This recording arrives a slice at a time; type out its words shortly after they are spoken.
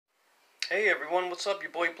Hey everyone, what's up? Your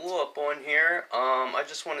boy Blew Up on here. I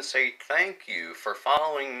just want to say thank you for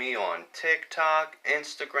following me on TikTok,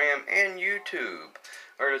 Instagram, and YouTube.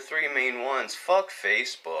 Are the three main ones. Fuck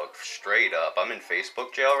Facebook, straight up. I'm in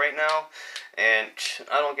Facebook jail right now, and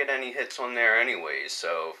I don't get any hits on there anyways,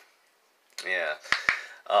 so yeah.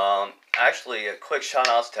 Actually, a quick shout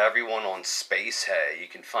outs to everyone on Space Hay. You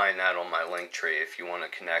can find that on my link tree if you want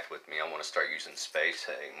to connect with me. I want to start using Space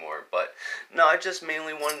Hay more. But no, I just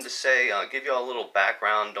mainly wanted to say, give you all a little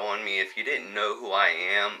background on me. If you didn't know who I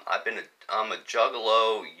am, I'm a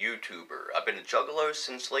Juggalo YouTuber. I've been a Juggalo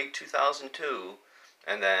since late 2002,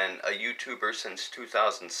 and then a YouTuber since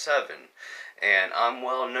 2007. And I'm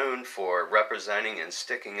well known for representing and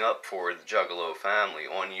sticking up for the Juggalo family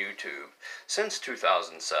on YouTube since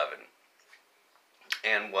 2007.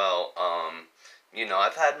 And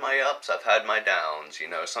I've had my ups, I've had my downs.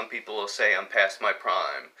 Some people will say I'm past my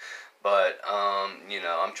prime, but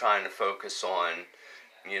I'm trying to focus on,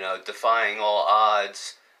 defying all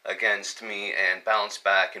odds against me and bounce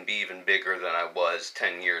back and be even bigger than I was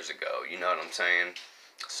 10 years ago. You know what I'm saying?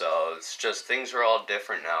 So it's just things are all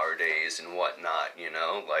different nowadays and whatnot,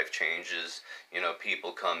 life changes,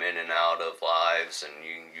 people come in and out of lives and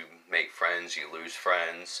you make friends, you lose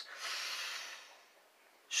friends.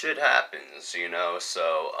 Shit happens, so,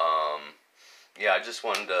 yeah, I just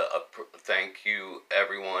wanted to thank you,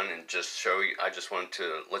 everyone, and I just wanted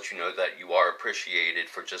to let you know that you are appreciated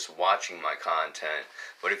for just watching my content.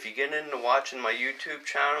 But if you get into watching my YouTube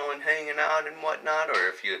channel and hanging out and whatnot, or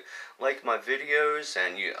if you like my videos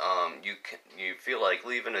and you feel like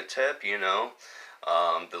leaving a tip,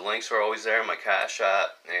 the links are always there, my Cash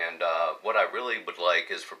App, and what I really would like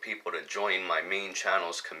is for people to join my main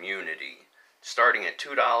channel's community, starting at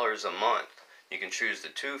 $2 a month. You can choose the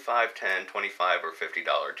 2, 5, 10, 25, or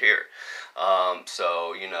 $50 tier. I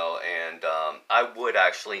would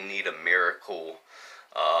actually need a miracle,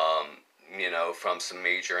 from some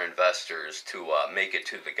major investors to make it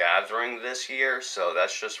to the gathering this year. So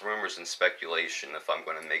that's just rumors and speculation. If I'm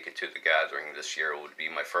going to make it to the gathering this year, it would be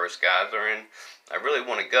my first gathering. I really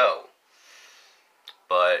want to go.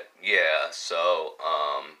 But yeah, so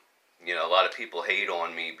a lot of people hate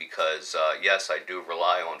on me because, yes, I do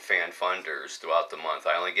rely on fan funders throughout the month.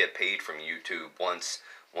 I only get paid from YouTube once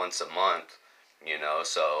a month,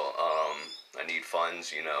 so I need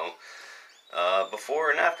funds, before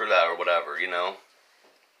and after that or whatever,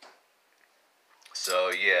 So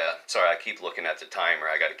yeah, sorry, I keep looking at the timer.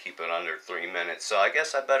 I got to keep it under 3 minutes. So I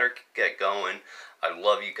guess I better get going. I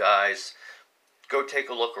love you guys. Go take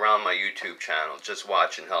a look around my YouTube channel. Just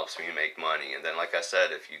watching helps me make money. And then, like I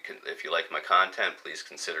said, if you like my content, please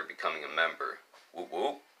consider becoming a member. Whoop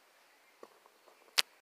whoop.